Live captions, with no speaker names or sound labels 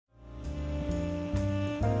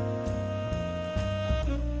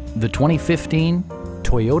The 2015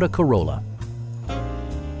 Toyota Corolla.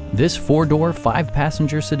 This four-door,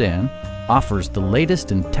 five-passenger sedan offers the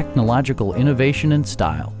latest in technological innovation and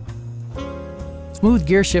style. Smooth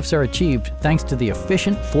gear shifts are achieved thanks to the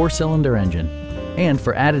efficient four-cylinder engine. And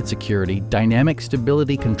for added security, dynamic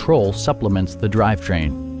stability control supplements the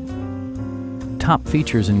drivetrain. Top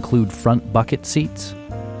features include front bucket seats,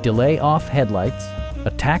 delay-off headlights,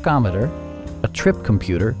 a tachometer, a trip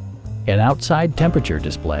computer, an outside temperature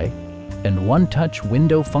display, and one-touch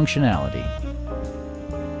window functionality.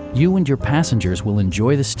 You and your passengers will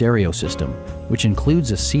enjoy the stereo system, which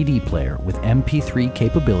includes a CD player with MP3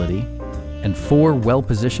 capability and 4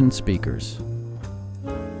 well-positioned speakers.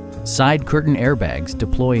 Side curtain airbags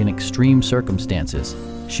deploy in extreme circumstances,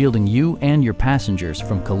 shielding you and your passengers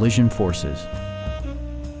from collision forces.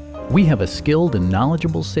 We have a skilled and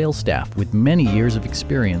knowledgeable sales staff with many years of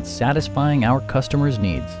experience satisfying our customers'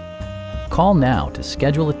 needs. Call now to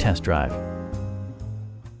schedule a test drive.